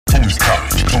Tony's talk.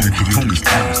 Tony's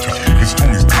talk. It's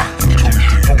Tony's talk.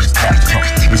 Tony's talk.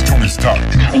 It's Tony's talk.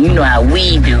 And you know how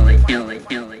we do it.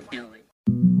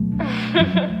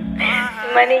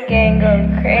 Money gang go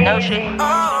crazy. No shit.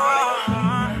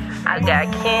 I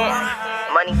got Kent.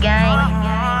 Money gang.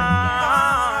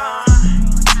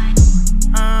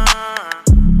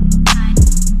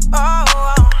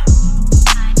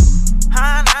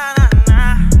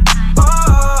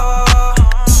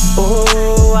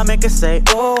 I make her say,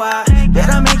 oh, bet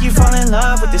I make you fall in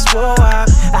love with this whoa. I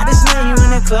just met you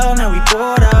in the club, now we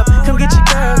bored up. Come get your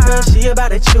girl, cause she about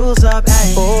to choose up.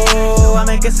 Ay. Oh, I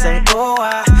make her say, oh,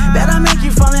 bet I make you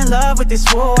fall in love with this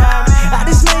whoa. I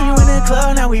just met you in the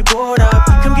club, now we bored up.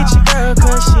 Come get your girl,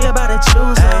 cause she about to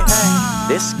choose up. Ay.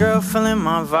 This girl feeling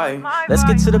my vibe. Let's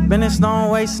get to the business, don't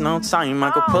waste no time.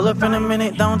 I could pull up in a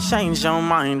minute, don't change your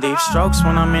mind. Deep strokes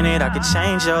when I'm in it, I could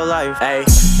change your life. Hey,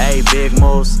 big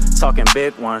moves, talking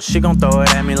big ones. She gon' throw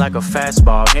it at me like a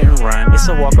fastball, hit and run. It's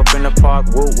a walk up in the park,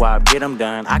 woo wop, get them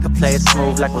done. I could play it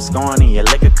smooth like what's going in your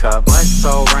liquor cup. Bust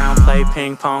so round, play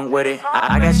ping pong with it.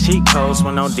 I got cheat codes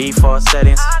with no default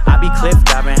settings. I be cliff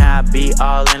diving, how I be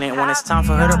all in it. When it's time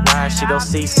for her to ride, she go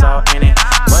seesaw in it.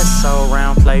 Bust so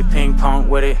round, play ping pong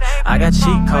with it. I got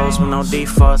cheat codes with no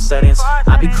default settings.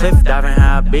 I be cliff diving,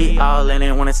 how I be all in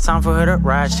it. When it's time for her to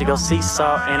ride, she go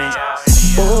seesaw in it.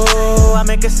 Oh, I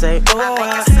make her say, oh,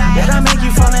 that I make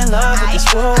you fall in love with this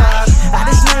world. I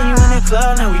just met you in the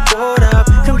club, now we bored up.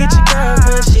 Come get your girl,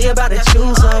 cause she about to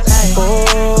choose up. Ay.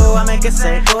 Oh, I make her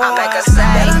say, oh,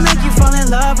 that I make you fall in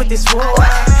love with this world.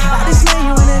 I just met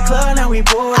you in the club, now we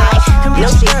bored up. Come get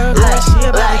your girl, cause she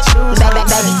about to choose up.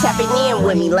 Baby, tapping in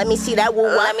with me, let me see that woo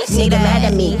wop. Nigga mad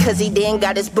at me, cause he didn't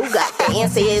got his boo got. The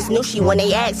answer is Nushi when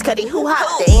they ask, Cuddy who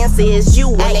hot. The answer is you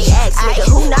when they ask, nigga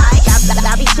who not.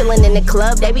 I be chillin' in the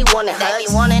club, they be wantin'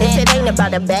 hugs. If it ain't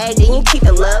about a bag, then you keep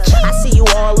it love. I see you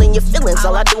all in your feelings,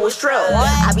 all I do is shrug.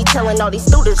 I be telling all these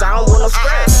students I don't want no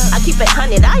scrub. I keep it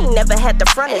 100, I ain't never had to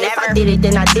front it. If I did it,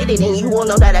 then I did it, and you won't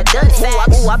know that I done it.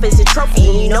 Woo wop is a trophy,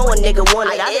 and you know a nigga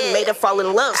want it. I done made her fall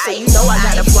in love, so you know I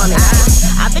gotta flaunt it.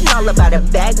 I been all about a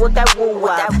bag with that woo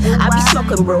wop. I be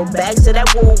smoking real bags of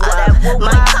that woo wop.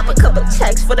 Might cop a couple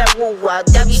texts for that woo wop.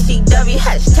 WCW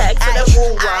hashtag for that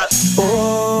woo wop.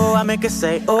 Oh, I make her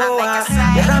say, oh,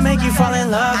 that I make you fall in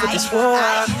love with this world.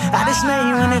 I just met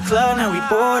you in the club, now we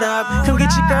bored up. Come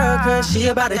get your girl, cause she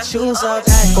about to choose up.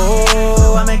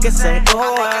 Oh, I make her say,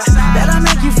 oh, that I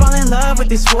make you fall in love with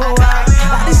this world.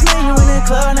 I just met you in the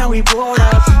club, now we bored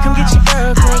up. Come get your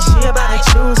girl, cause she about to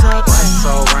choose up.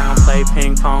 So round, play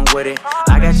ping pong with it.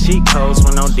 I got cheat codes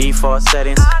with no default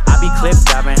settings. I be cliff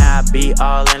diving, how I be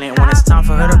all in it. When it's time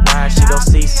for her to ride, she go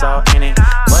seesaw in it.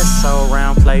 Bust so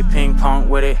round, play ping pong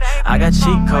with it. I got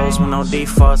cheat codes with no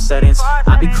default settings.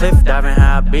 I be cliff diving,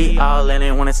 how I be all in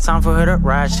it. When it's time for her to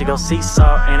ride, she go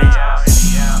seesaw in it.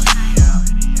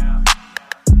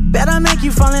 Bet I make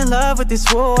you fall in love with this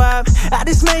woo wop. I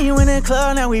just met you in the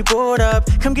club, now we bored up.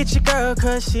 Come get your girl,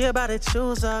 cause she about to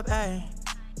choose up. Ay.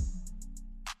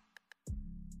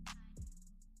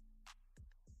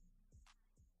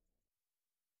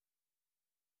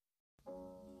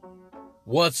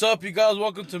 What's up, you guys?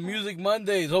 Welcome to Music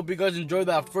Mondays. Hope you guys enjoyed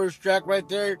that first track right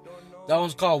there. That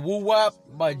one's called Woo Wop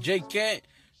by J. Kent,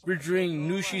 featuring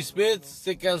Nushi Spitz.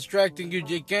 Sick ass track. Thank you,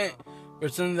 J. Kent, for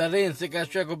sending that in. Sick ass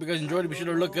track. Hope you guys enjoyed it. Be sure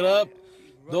to look it up.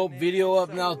 Dope video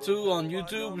up now too on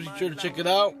YouTube. Be sure to check it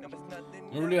out.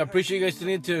 I really appreciate you guys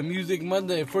tuning in to Music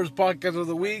Monday, first podcast of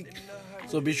the week.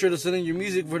 So be sure to send in your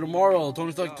music for tomorrow,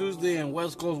 Tony Talk Tuesday, and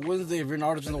West Coast Wednesday if you're an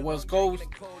artist on the West Coast.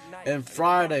 And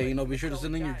Friday, be sure to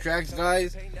send in your tracks,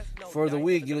 guys, for the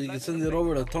week. You can send it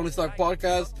over to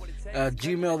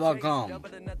TonyStockPodcast@gmail.com.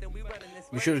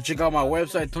 Be sure to check out my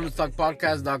website,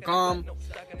 TonyStockPodcast.com.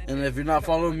 And if you're not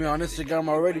following me on Instagram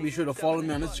already, be sure to follow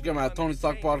me on Instagram at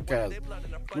TonyStockPodcast.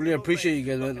 Really appreciate you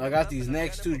guys, man. I got these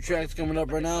next two tracks coming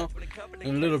up right now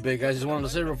in a little bit, guys. Just wanted to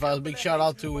say real fast, big shout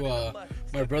out to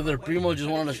my brother Primo. Just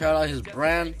wanted to shout out his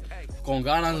brand. Con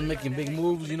Ganas is making big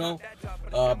moves, Be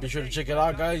sure to check it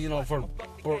out, guys. For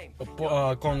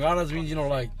Con Ganas means,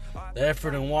 like the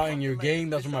effort and want in your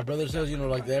game. That's what my brother says,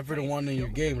 like the effort and want in your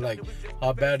game. Like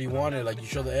how bad you want it. Like you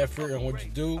show the effort and what you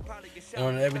do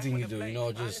and everything you do.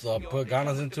 Just put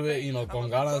Ganas into it. Con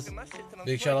Ganas.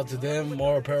 Big shout out to them.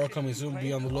 More apparel coming soon.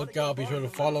 Be on the lookout. Be sure to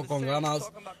follow Con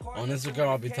Ganas on Instagram.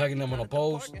 I'll be tagging them on a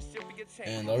post.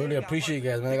 And I really appreciate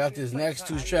you guys, man. I got these next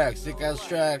two tracks, sick ass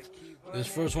tracks. This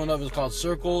first one up is called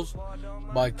Circles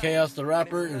by Chaos the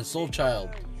Rapper and Soul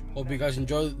Child. Hope you guys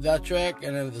enjoyed that track.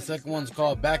 And then the second one's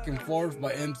called Back and Forth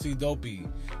by MC Dopey.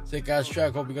 Sick ass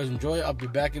track. Hope you guys enjoy it. I'll be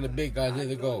back in a bit, guys. Here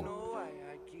they go.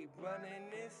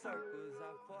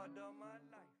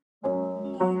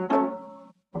 I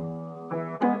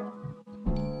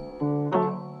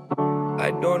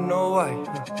don't know why.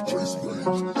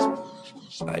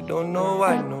 I don't know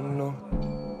why, no.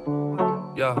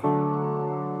 Yeah.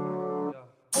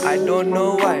 I don't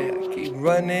know why I keep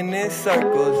running in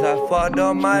circles. I fought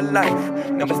all my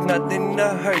life. Now it's nothing to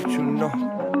hurt you, no.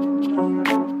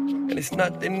 And it's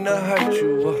nothing to hurt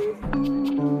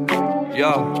you.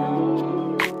 Yo.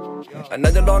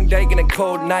 Another long day and a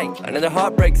cold night. Another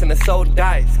heart breaks and the soul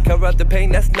dies. Cover up the pain,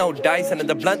 that's no dice.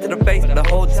 Another blunt to the face, but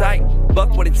hold tight.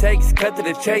 Buck what it takes, cut to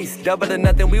the chase. Double or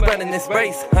nothing, we running this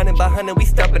race. 100 by 100, we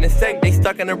stuffing the safe. They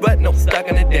stuck in the rut, no stuck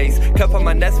in the days. Cuff on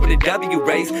my nest with a W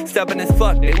race. Stubborn as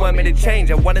fuck, they want me to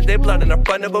change. I wanted their blood in the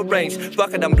front of a range.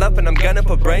 Fuck it, I'm bluffing, I'm gunning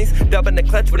for brains. Dubbing the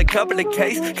clutch with a couple of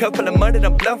case. Cup full of mud and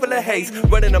I'm blunt full of haze.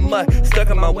 Running the mud, stuck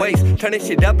in my waist. Turning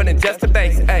shit up and adjust the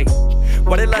base, ayy.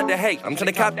 What they love to hate, I'm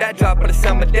tryna cop that drop for the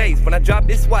summer days. When I drop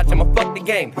this watch, I'ma fuck the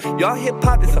game. Y'all hip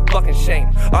hop, it's a fucking shame.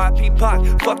 R.I.P.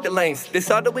 Pac, fuck the lanes. This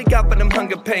all that we got for them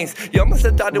hunger pains. Y'all must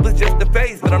have thought it was just a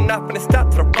phase, but I'm not finna stop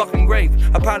to the fucking grave.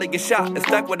 I'll probably get shot and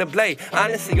stuck with a blade.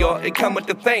 Honestly, y'all, it come with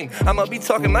the fame. I'ma be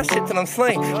talking my shit till I'm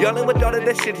slain. Y'all in with all of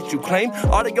that shit that you claim.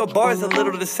 All of your bars are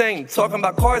little the same. Talking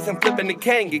about cars and flipping the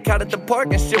cane. Get caught at the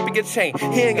park and shipping your chain.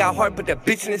 He ain't got heart, put that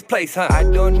bitch in his place, huh? I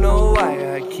don't know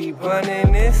why I keep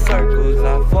running in circles.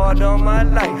 I fought all my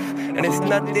life, and it's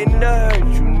nothing to hurt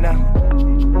you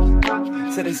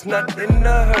now. Said it's nothing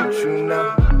to hurt you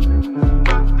now.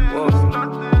 Whoa.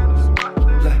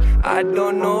 I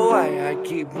don't know why I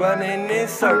keep running in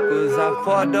circles. I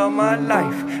fought all my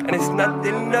life, and it's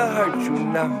nothing to hurt you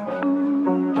now.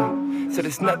 Said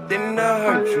it's nothing to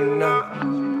hurt you now.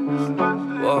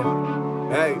 Whoa.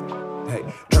 Hey.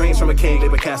 Dreams from a king, they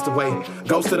were cast away.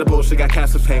 Ghost to the bullshit, got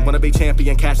cast of pain. Wanna be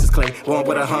champion, cash is clay. Born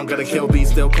with a hunger to kill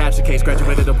beats, still catch a case.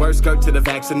 Graduated the worst, skirt to the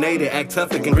vaccinated. Act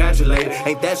tough and congratulated.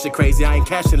 Ain't that shit crazy, I ain't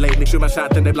cashing lately. Shoot my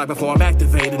shot, then they block before I'm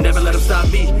activated. Never let them stop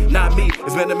me, not me.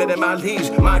 It's venom in my liege,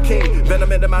 my king.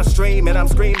 Venom into my stream, and I'm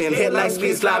screaming. Hit like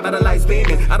speed, slide by the lights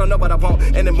beaming. I don't know what I want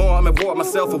anymore, I'm at war with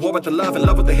myself. A war with the love, in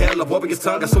love with the hell. A war with his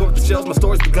tongue, I saw with the shells, my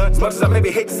story's begun. As much as I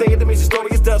maybe hate to say it, it means the story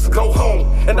is done, so go home.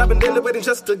 And I've been dealing with it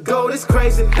just to go, this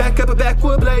crazy. Back up and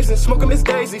backwood blazing, smoking Miss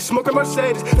Daisy, smoking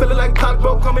Mercedes, feeling like Pac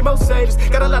broke, call me most haters.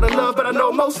 Got a lot of love, but I know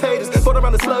most haters. Float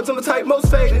around the slugs on the type most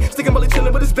faded. Sticking Molly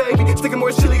chilling with his baby, sticking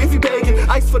more chili if you bacon.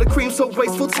 Ice for the cream, so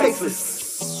wasteful,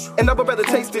 tasteless. And I would rather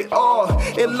taste it all.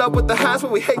 In love with the highs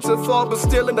where we hate to fall, but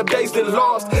still in the days that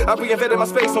lost. I reinvented my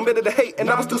space, omitted the hate, and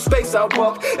I was through space I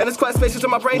walk. And it's quite spacious in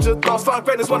my range of thoughts. Find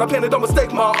greatness when I painted, don't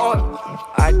mistake my art.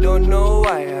 I don't know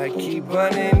why I keep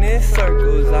running in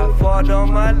circles. I fought all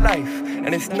my life,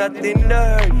 and it's nothing to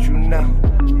hurt you now.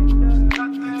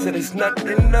 Said it's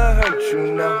nothing to hurt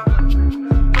you now.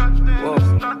 Whoa.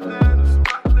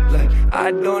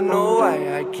 I don't know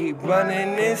why I keep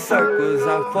running in circles.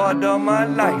 I fought all my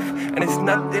life, and it's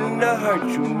nothing to hurt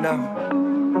you now.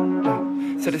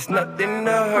 Said it's nothing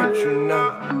to hurt you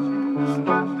now.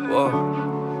 Whoa.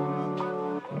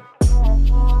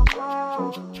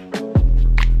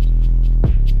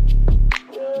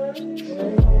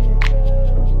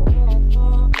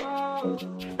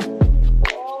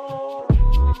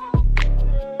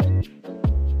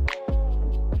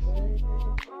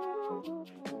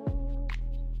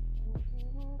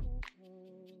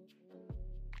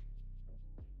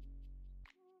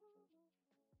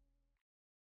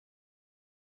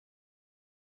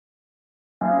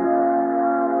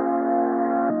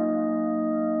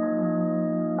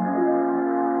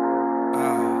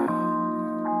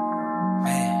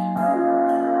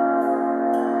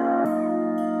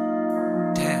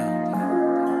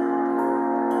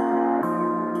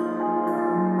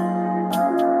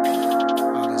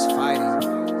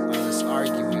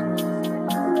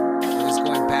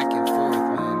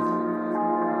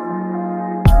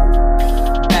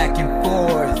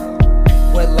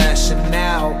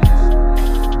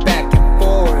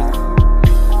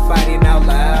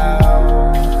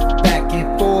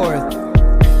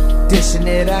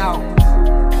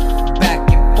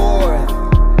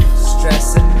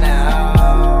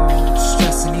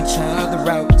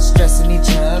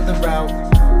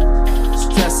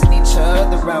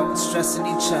 Stressing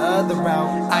each other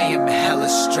out. I am hella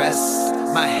stressed.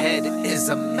 My head is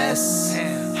a mess.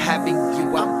 Having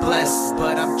you, I'm blessed,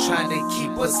 but I'm trying to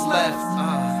keep what's left.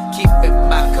 Keeping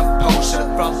my composure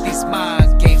from these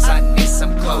mind games. I need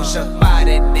some closure.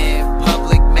 Fighting in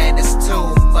public, man, it's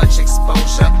too much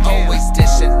exposure. Always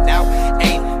dishing out,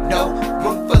 ain't no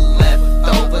room for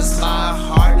leftovers. My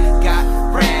heart got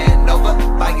ran over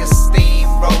by a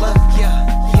steamroller.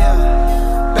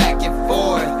 Back and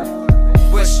forth.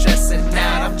 We're stressing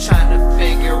out, I'm trying to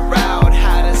figure out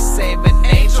how to save an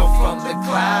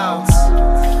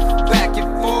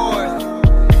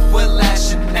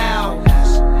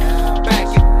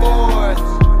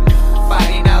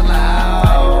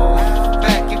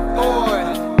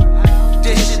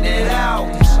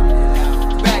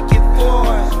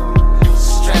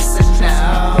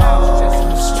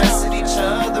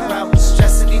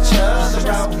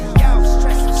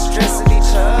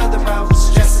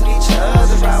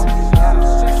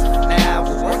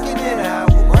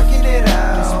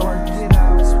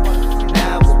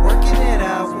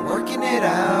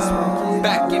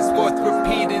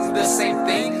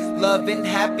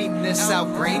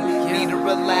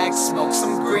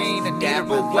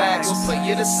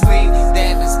you to sleep.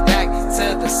 Then it's back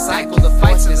to the cycle. The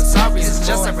fights and the sorries is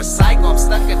just a recycle. I'm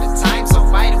stuck in the time, so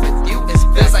fighting with you, it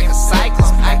feels like a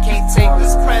cyclone. I can't take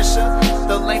this pressure.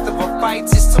 The length of a fight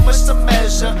is too much to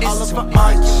measure. All of our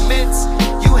arguments,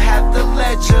 you have the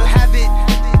ledger. Have it,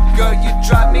 girl, you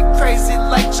drive me crazy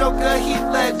like Joker, Heath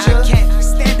Ledger. I can't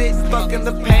stand it, fucking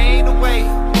the pain away.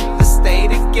 Let's stay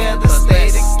together,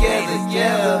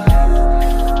 yeah.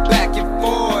 Back and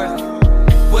forth,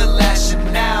 we're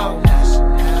lashing out.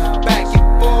 Back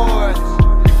and forth,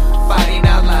 fighting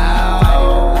out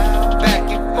loud. Back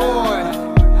and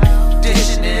forth,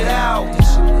 dishing it out.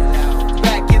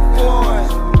 Back and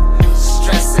forth,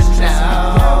 stressing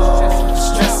out.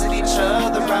 Stressing each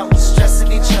other out,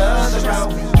 stressing each other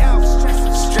out.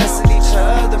 Stressing each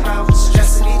other out,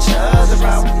 stressing each other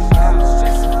out.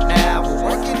 Now we're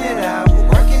working it out, we're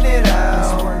working it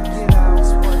out.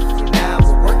 Now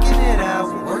we're working it out,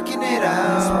 we're working it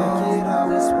out. Let's work it out,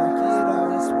 let's work it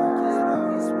out, let's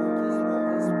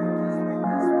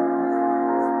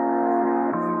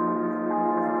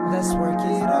work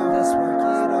it out, let's work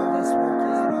it out, let's work it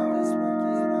out.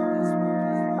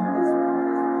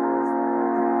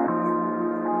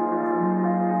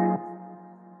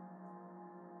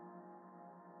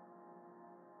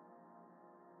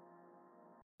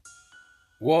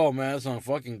 Whoa, man, some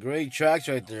fucking great tracks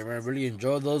right there, man. Really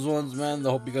enjoyed those ones, man. I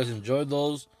hope you guys enjoyed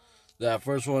those. That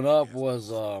first one up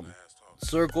was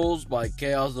Circles by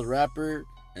Chaos the Rapper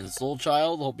and Soul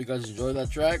Child. Hope you guys enjoyed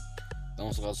that track. That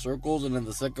one's called Circles. And then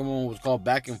the second one was called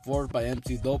Back and Forth by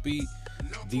MC Dopey.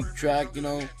 Deep track, you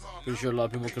know. Pretty sure a lot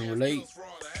of people can relate.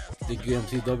 Thank you,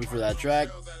 MC Dopey, for that track.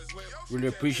 Really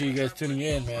appreciate you guys tuning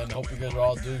in, man. Hope you guys are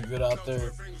all doing good out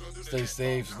there. Stay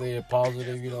safe, stay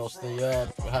positive, you know, stay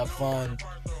up, have fun,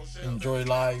 enjoy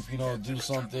life, you know, do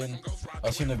something. I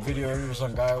seen a video earlier,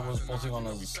 some guy was posting on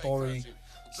his story.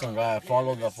 Some guy that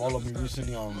followed me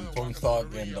recently on Tony Stock,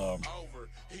 and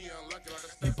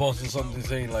he posted something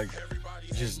saying like,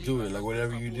 just do it, like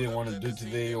whatever you didn't want to do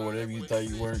today, or whatever you thought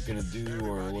you weren't gonna do,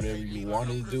 or whatever you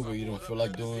wanted to do but you don't feel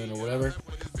like doing, or whatever,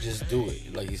 just do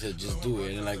it. Like he said, just do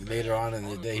it. And like later on in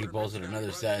the day, he posted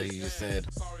another stat. He just said,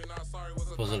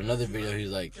 posted another video.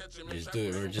 He's like, just do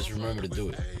it, or just remember to do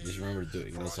it. Just remember to do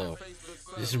it. You know, so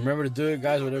just remember to do it,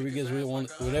 guys. Whatever you guys really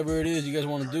want, whatever it is you guys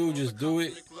want to do, just do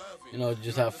it. You know,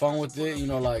 just have fun with it. You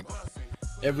know, like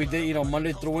every day, you know,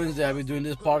 Monday through Wednesday, I'll be doing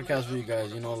this podcast for you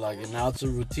guys, you know, like, and now it's a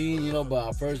routine, you know, but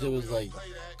at first it was, like,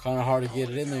 kind of hard to get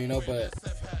it in there, you know, but,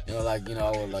 you know, like, you know,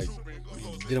 I would, like,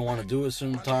 didn't want to do it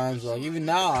sometimes, like, even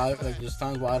now, like, there's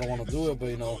times where I don't want to do it, but,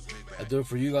 you know, I do it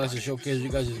for you guys to showcase you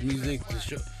guys' music,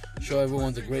 to show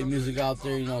everyone the great music out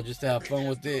there, you know, just to have fun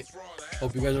with it.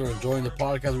 Hope you guys are enjoying the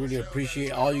podcast. Really appreciate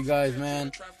all you guys,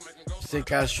 man.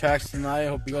 Sick ass tracks tonight.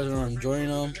 Hope you guys are enjoying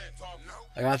them.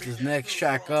 I got this next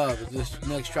track up. This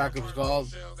next track up is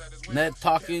called Net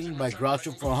Talking by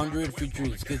Groucho 400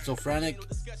 featuring Schizophrenic.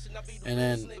 And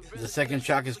then the second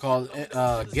track is called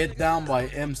Get Down by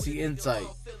MC Insight.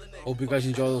 Hope you guys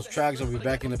enjoy those tracks. I'll be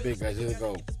back in a bit, guys. Here we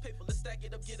go.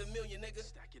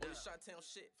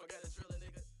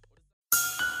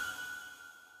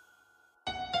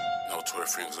 No Twitter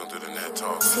fingers under the net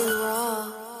talk.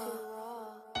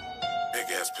 Big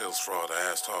ass pills for all the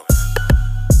ass talk.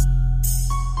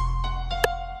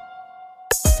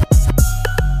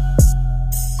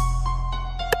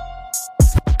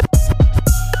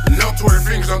 Twitter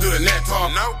fingers don't do the net talk.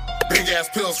 No. Big ass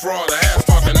pills for all the ass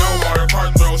talking. No Mario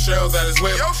Kart throw shells at his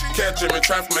whip. Catch him in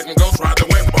traffic, make him ghost ride the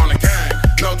whip on the gang.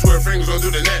 No Twitter fingers don't do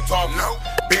the net talk. No.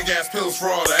 Big ass pills for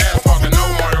all the ass talking. No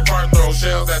Mario Kart throw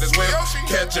shells at his whip.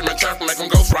 Catch him in traffic, make him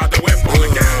ghost ride the whip on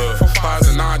the gang. 5s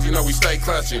and 9s, you know we stay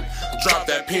clutching. Drop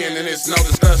that pen and it's no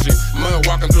discussion. Mud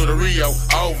walking through the Rio,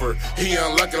 over. He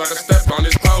unlucky like I stepped on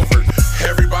his clover.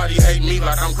 Everybody hate me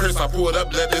like I'm Chris. I pulled up,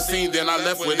 left the scene, then I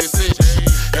left with his itch.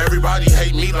 Everybody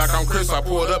hate me like I'm Chris. I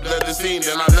pulled up, left the scene,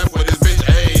 then I left with his bitch.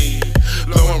 Ayy,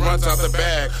 blowing runs out the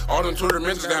bag. All them Twitter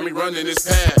mentions got me running this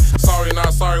pad. Sorry,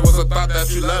 not sorry was a thought that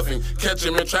you loving. Catch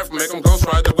him in traffic, make him ghost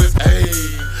ride the whip.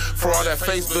 Ayy, for all that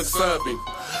Facebook subbing,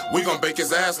 we gon' bake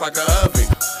his ass like an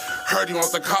oven. Heard he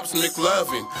wants the cops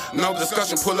McLovin'. No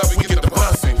discussion, pull up, we get the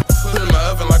buffing. Put him in the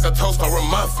oven like a toast or a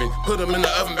muffin. Put him in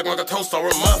the oven back like a toast or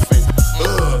a muffin.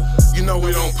 You know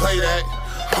we don't play that.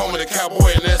 Home of the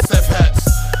cowboy and SF hats.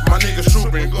 My niggas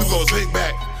shooting, we blow his wig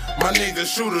back. My niggas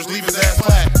shooters leave his ass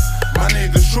flat. My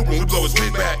niggas shooting, we blow his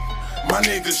wig back. My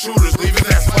niggas shooters leave his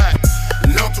ass flat.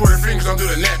 No Twitter fingers don't do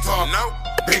the net talk. No.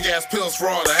 Big ass pills for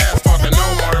all the ass talking. No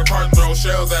Mario Kart throw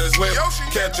shells at his whip.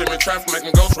 Catch him in traffic, make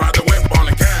him ghost ride the whip on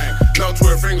the gang. No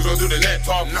Twitter fingers gon' do the net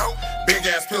talk. No. Big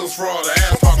ass pills for all the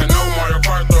ass talking. No Mario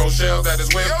Kart throw shells at his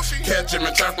whip. Catch him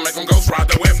in traffic, make him ghost ride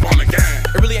the whip on the gang.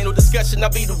 It really ain't no discussion, I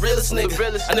be the realest nigga.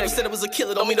 I never said I was a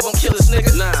killer, don't mean I won't kill this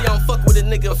nigga. Nah. See, I don't fuck with a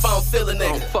nigga if I don't feel a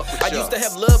nigga. I used to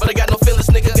have love, but I got no feelings,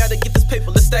 nigga. Gotta get this paper,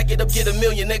 let's stack it up, get a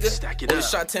million, nigga. Stack it up.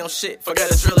 Shot-town shit,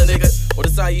 forgot to drill a nigga. Or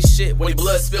the IE shit, when they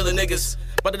blood spilling niggas.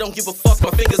 But I don't give a fuck, my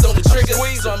fingers on the trigger.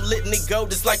 So I'm letting it go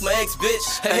just like my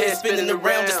ex-bitch. Her head spinning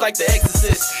around just like the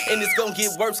Exorcist. And it's gonna get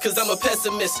worse cause I'm a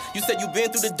pessimist. You said you been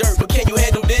through the dirt, but can you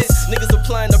handle this? Niggas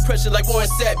applying the pressure like Warren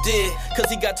Sapp did. Cause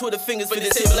he got Twitter fingers for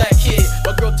this hit black kid.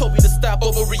 My girl told me to stop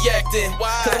overreacting.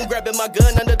 Cause I'm grabbing my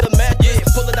gun under the mattress.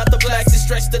 Pulling out the blacks, it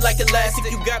stretched it like elastic.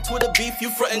 You got Twitter beef,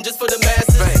 you frontin' just for the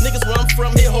masses. Niggas where I'm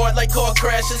from hit hard like car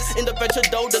crashes. End up at your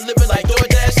door, deliver like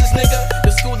DoorDashes, nigga.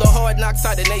 The school of hard knocks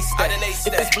out in A-Stat.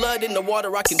 If there's blood in the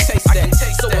water, I can taste that.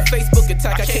 So a Facebook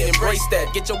attack, I can't embrace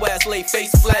that. Get your ass laid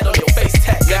face flat on your face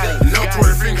tap, nigga. No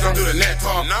Twitter fingers don't do the net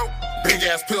talk. No. Big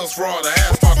ass pills for all the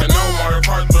ass talking. No Mario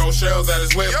Kart throw shells at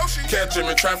his whip. Catch him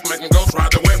in traffic, make him ghost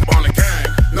ride the whip on the gang.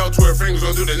 No Twitter fingers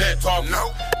don't do the net talk.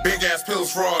 No. Big ass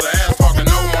pills for all the ass talking.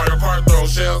 No Mario Kart throw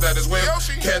shells at his whip.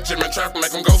 Catch him in traffic,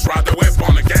 make him ghost ride the whip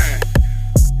on the gang.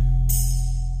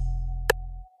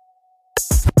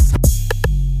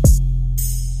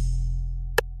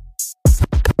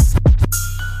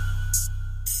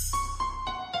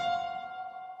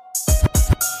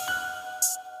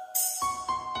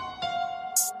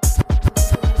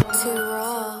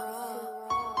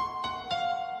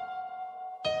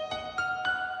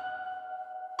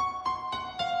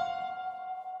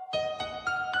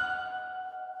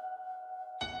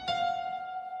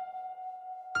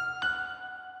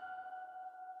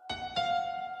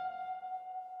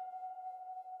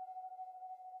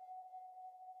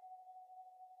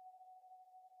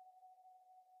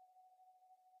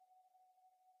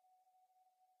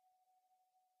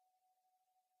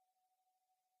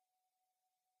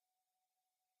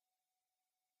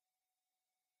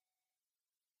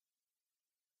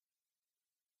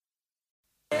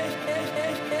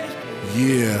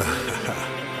 Yeah,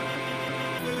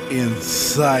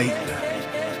 Insight,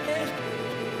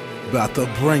 about to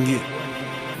bring it.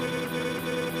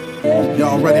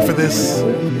 Y'all ready for this?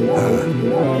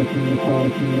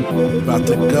 About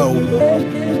to go.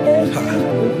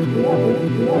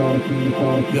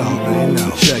 Y'all already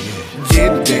know. Check it.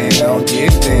 Get down,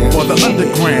 get down. For the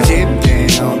underground. Get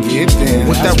down, get down.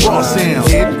 With that raw sound.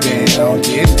 Get down,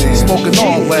 get down. Smoking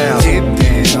all loud. Get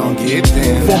down, get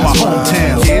down. For my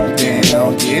hometown. Get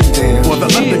down, get down. For the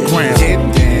underground. Get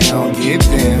down, get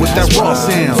down. With that raw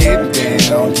sound. Get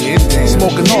down, get down.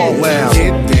 Smoking all loud.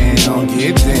 Get down,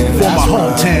 get down. For my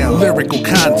hometown. Lyrical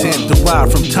content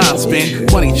derived from time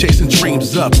spent. Money chasing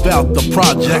dreams up out the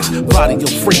projects. Body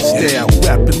of freestyle.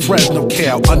 Rapping Fresno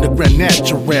Cal. Underground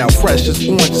natural. Fresh as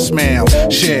orange smell.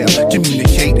 Shall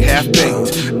communicate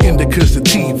half-baked. Indica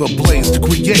sativa blaze to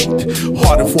create.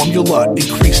 Harder formula.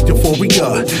 Increased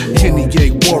euphoria.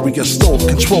 Renegade warrior. Soul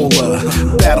controller.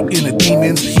 Battle inner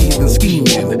demons. Heathen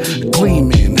scheming.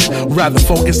 Gleaming. Rather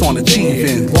focus on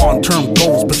achieving long-term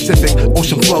goals. Pacific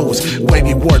ocean flows.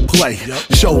 Wavy wordplay.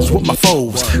 Shows with my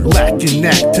foes. Lacking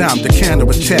knack time to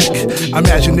counter-attack.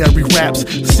 Imaginary raps.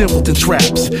 Simpleton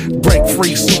traps. Break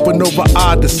free supernova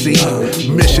odyssey.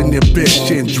 Mission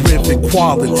ambition driven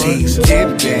qualities.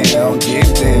 Get down,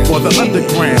 get down. For the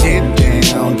underground. Get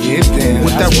down, get down.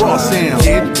 With that raw sound.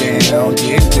 Get down,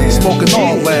 get down. Smoking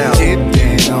all loud. Get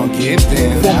down, get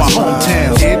down. For my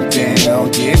hometown. Get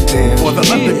down, get down. For the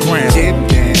underground. Get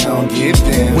down, get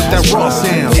down. With that raw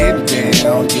sound. Get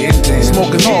down, get down.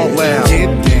 Smoking all loud. Get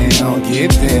down,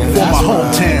 get down. For my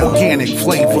hometown. Organic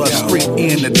flavor. Street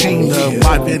entertainer.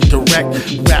 Live and direct.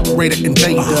 Rap raider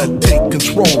invader. Take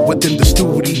control within the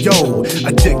studio.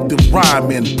 Addictive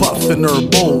rhyming. Puffin'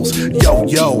 herbals. Yo,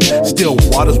 yo. Still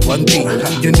waters run deep.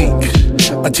 Unique.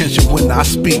 Attention when I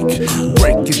speak.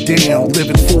 Break it down.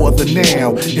 Living for the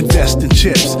now. Invest in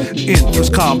chips.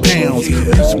 Interest compounds.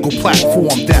 Musical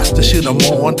platform. That's the shit I'm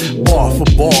on. Bar for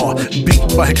bar. Beat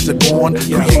by hexagon.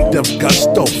 Creative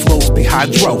gusto. Flows be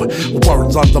hydro.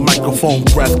 Words on the microphone.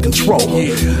 Breath control.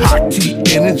 High key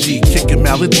energy. Kicking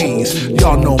melodies.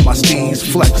 Y'all know my steez.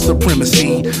 Flex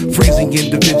supremacy. Freezing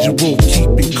individual.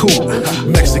 Keeping cool.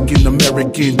 Mexican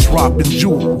American. Dropping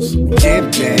jewels.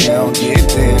 Get down, get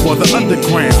down. For the underground.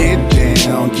 Get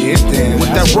down, get down.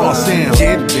 With that raw sound.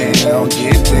 Get down,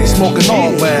 get down. Smoking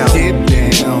all loud. Get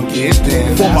down, get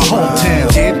down. For my hometown.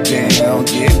 Get down,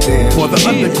 get down. For the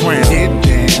underground. Get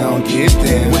down, get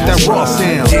down. With that raw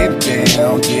sound. Get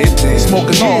down, get down.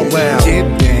 Smoking all loud.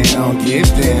 Get down, get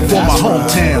down. For my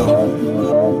hometown.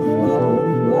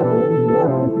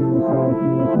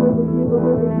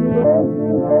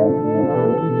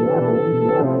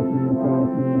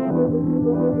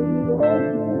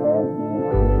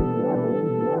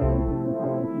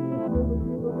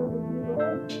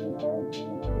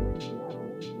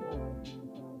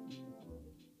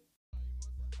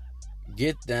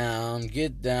 Get Down.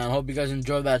 Hope you guys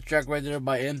enjoyed that track right there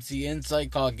by MC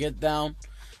Insight called Get Down.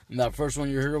 And that first one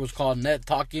you heard was called Net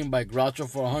Talking by Groucho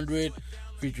 400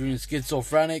 featuring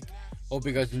Schizophrenic. Hope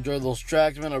you guys enjoyed those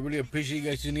tracks, man. I really appreciate you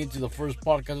guys tuning in to the first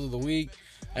podcast of the week.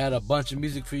 I had a bunch of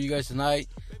music for you guys tonight.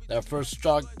 The first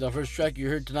track you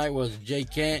heard tonight was Jay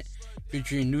Kent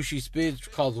featuring Nushi Spitz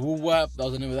called Woo Wap. That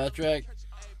was the name of that track.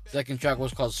 Second track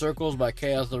was called Circles by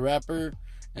Chaos the Rapper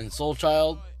and Soul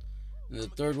Child. And the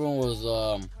third one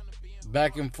was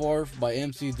Back and Forth by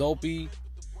MC Dopey.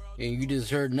 And you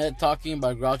just heard Net Talking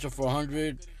by Groucho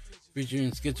 400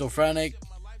 featuring Schizophrenic.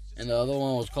 And the other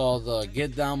one was called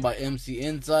Get Down by MC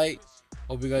Insight.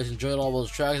 Hope you guys enjoyed all those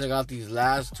tracks. I got these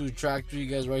last two tracks for you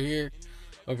guys right here.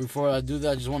 But before I do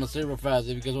that, I just want to say real fast,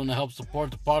 if you guys want to help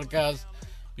support the podcast,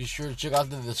 be sure to check out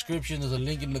the description. There's a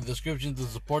link in the description to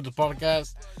support the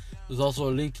podcast. There's also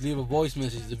a link to leave a voice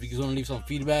message if you guys want to leave some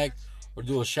feedback or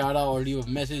do a shout out or leave a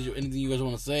message or anything you guys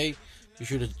want to say. Be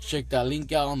sure to check that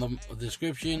link out on the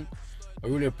description. I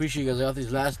really appreciate you guys. I got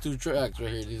these last two tracks right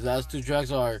here. These last two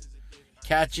tracks are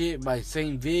Catch It by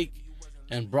Saint Vic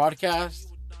and Broadcast.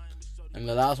 And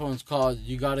the last one is called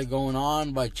You Got It Going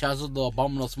On by Chazzle the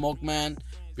Abominable Smoke Man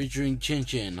featuring Chin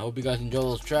Chin. Hope you guys enjoy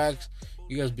those tracks.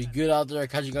 You guys be good out there. I'll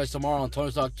catch you guys tomorrow on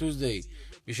Tony Talk Tuesday.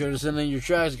 Be sure to send in your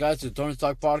tracks, guys, to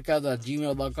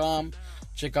TonyTalkPodcast@gmail.com.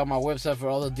 Check out my website for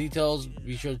all the details.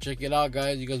 Be sure to check it out,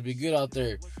 guys. You guys be good out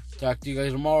there. Talk to you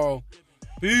guys tomorrow.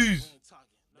 Peace.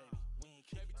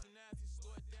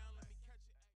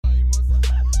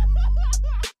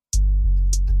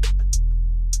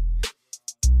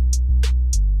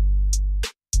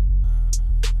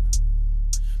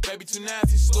 Baby too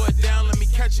nasty, slow it down, let me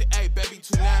catch it. Ayy, baby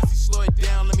too nasty, slow it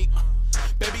down, let me.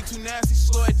 Baby too nasty,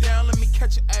 slow it down, let me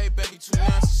catch it. Ayy, baby too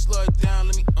nasty, slow it down,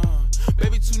 let me.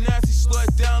 Baby too nasty, slow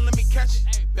it down, let me catch it.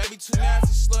 Ayy, baby too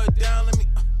nasty, slow it down, let me.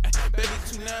 Baby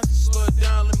too nasty, slow it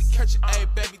down, let me catch it. Ayy,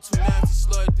 baby too nasty,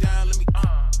 slow it down, let me.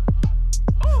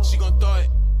 She gon' throw it.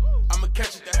 I'ma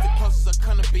catch it, that's the closest I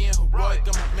come to being heroic.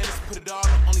 I'm a menace, put it all on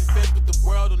OnlyFans, but the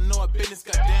world don't know our business.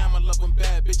 Goddamn, I love when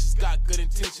bad bitches got good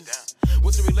intentions.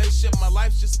 What's a relationship? My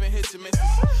life's just been hits and misses.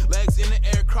 Legs in the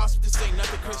air, cross, but this ain't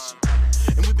nothing Christian.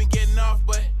 And we been getting off,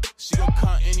 but she gon'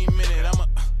 come any minute.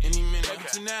 Any minute. Baby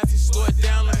too nasty, slow it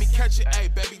down, let me catch it. Ayy,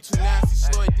 baby too nasty,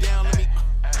 slow it down, let me.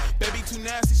 Baby too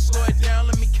nasty, slow it down,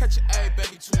 let me catch it. Ayy,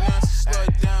 baby too nasty, slow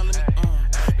it down, let me.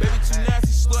 Baby too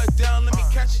nasty, slow it down, let me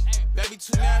catch it. Baby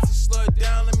too nasty, slow it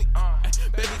down, let me.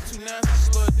 Baby too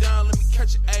nasty, slow it down, let me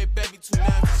catch it. Ayy, baby too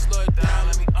nasty, slow it down,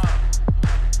 let me.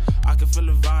 I can feel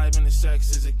the vibe and the sex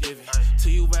is a given.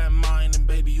 Till you at mine and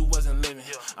baby you wasn't living.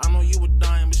 I know you were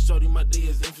dying, but shorty my D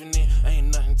is infinite. Ain't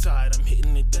nothing tied, I'm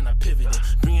hitting it, then I pivoted.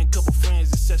 Bring a couple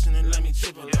friends in session and let me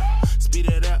triple it. Speed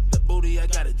it up, the booty I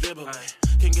gotta dribble it.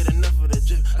 Can't get enough of the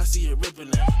drip, I see it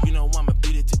rippling. You know I'ma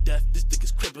beat it to death, this dick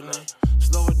is crippling.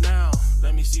 Slow it down,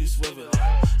 let me see you swivel it.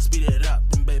 Speed it up,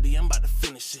 then baby I'm about to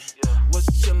finish it.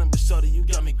 Wasn't chillin', but shorty you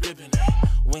got me gripping it.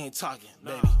 We ain't talking,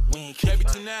 baby, we ain't kicking. Baby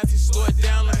too nasty, slow it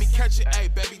down, let me catch it. Ayy,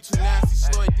 baby too nasty,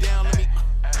 slow it down, let me.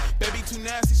 Baby too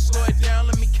nasty, slow it down,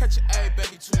 let me catch it. Ayy,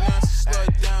 baby too nasty, slow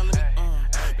it down, let me.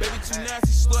 Baby too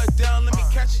nasty, slow it down, let me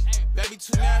catch it. Baby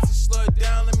too nasty, slow it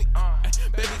down, let me.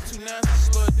 Baby too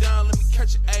nasty, slow it down, let me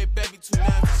catch it. Ayy, baby too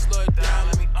nasty, slow it down,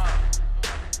 let me.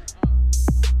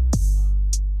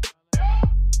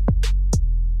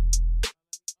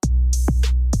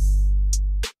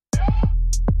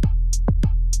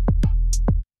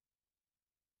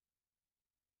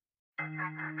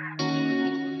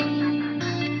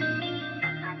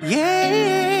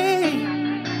 Yeah.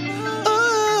 Ooh.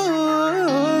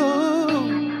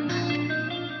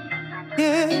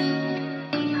 Yeah.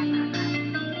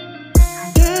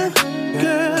 Damn,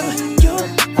 girl, your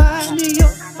body,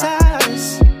 your thighs.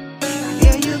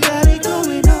 Yeah, you got it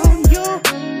going on. Your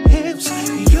hips,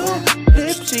 your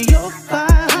lips, and your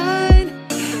fine.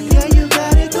 Yeah, you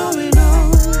got it going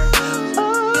on.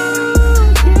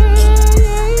 Oh,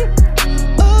 yeah.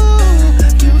 Oh,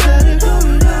 you got it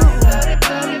going on.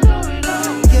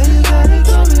 Yeah, you got it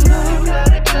going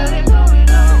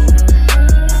on.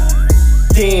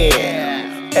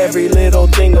 Damn, every little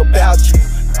thing about you,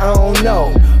 I don't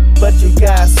know, but you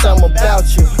got something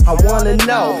about you. I wanna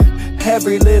know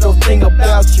every little thing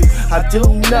about you. I do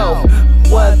know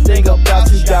one thing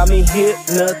about you got me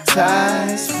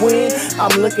hypnotized. When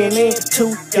I'm looking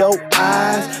into your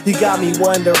eyes, you got me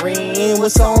wondering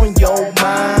what's on your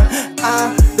mind.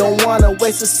 I don't wanna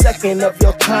waste a second of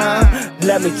your time.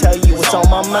 Let me tell you what's on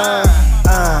my mind.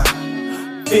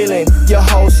 Feeling your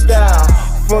whole style,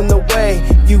 from the way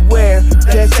you wear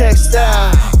that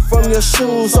textile. From your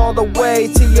shoes all the way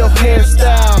to your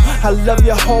hairstyle. I love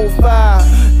your whole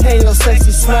vibe and your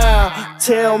sexy smile.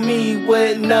 Tell me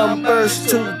what numbers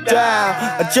to dial.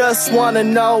 I just wanna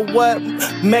know what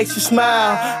makes you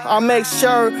smile. I'll make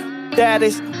sure that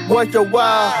it's worth your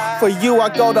while. For you I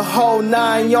go the whole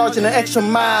 9 yards and an extra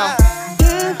mile.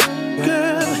 Damn,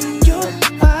 girl, you're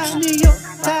fine in your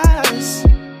eyes.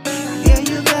 Yeah,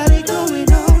 you got it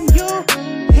going on. Your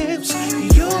hips,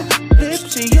 your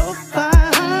lips, you're fine.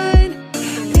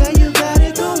 Yeah, you got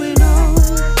it going on.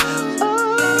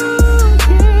 Oh,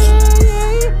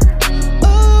 yeah.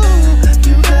 Oh,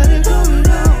 you got it going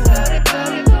on.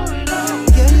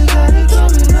 Yeah, you got it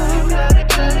going on.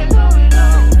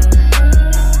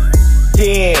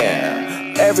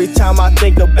 Yeah, every time I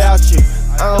think about you,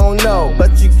 I don't know,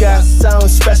 but you got something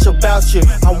special about you.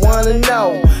 I wanna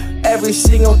know every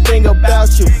single thing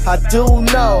about you. I do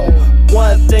know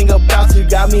one thing about you,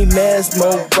 got me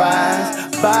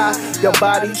mesmerized by your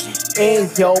body and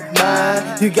your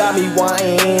mind. You got me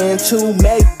wanting to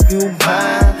make you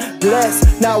mine.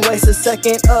 Let's not waste a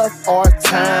second of our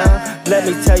time. Let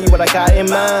me tell you what I got in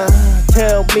mind.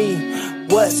 Tell me,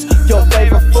 what's your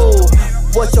favorite food?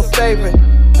 What's your favorite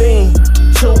thing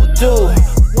to do?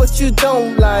 What you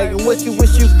don't like, what you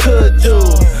wish you could do.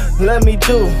 Let me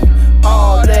do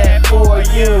all that for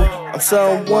you. I'm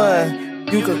someone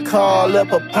you can call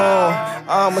up upon.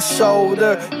 I'm a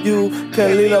shoulder you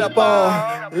can lean up on.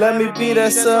 Let me be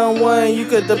that someone you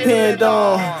could depend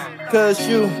on. Cause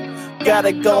you got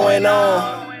it going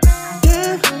on.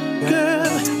 Damn,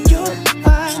 girl, you're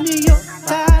fine in your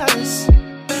eyes.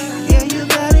 Yeah, you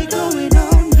got it going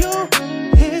on. Your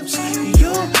hips,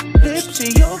 your lips,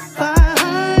 you're fine.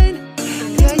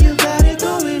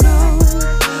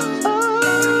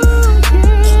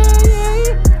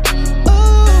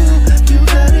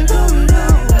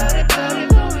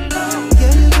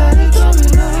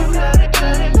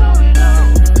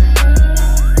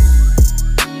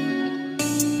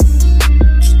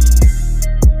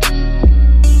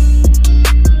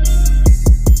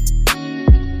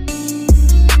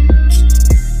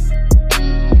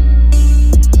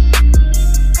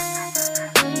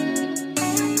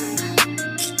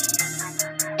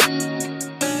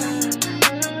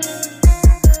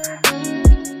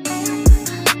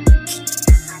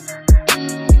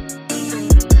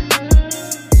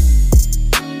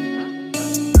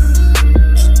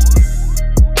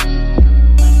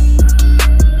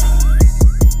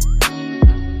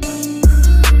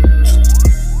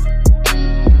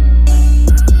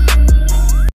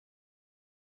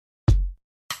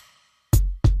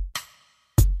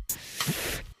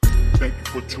 Thank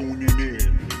you for tuning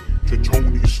in to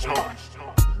Tony's Talk,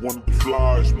 one of the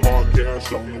flyest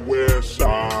podcasts on the west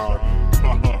side.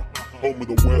 Home of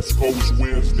the West Coast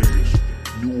Wednesdays.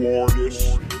 New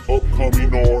artists,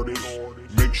 upcoming artists.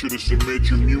 Make sure to submit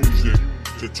your music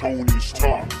to Tony's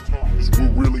Talk, because we're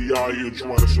really out here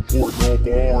trying to support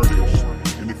local artists.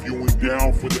 And if you ain't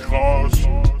down for the cause,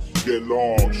 get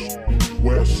lost.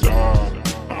 West side.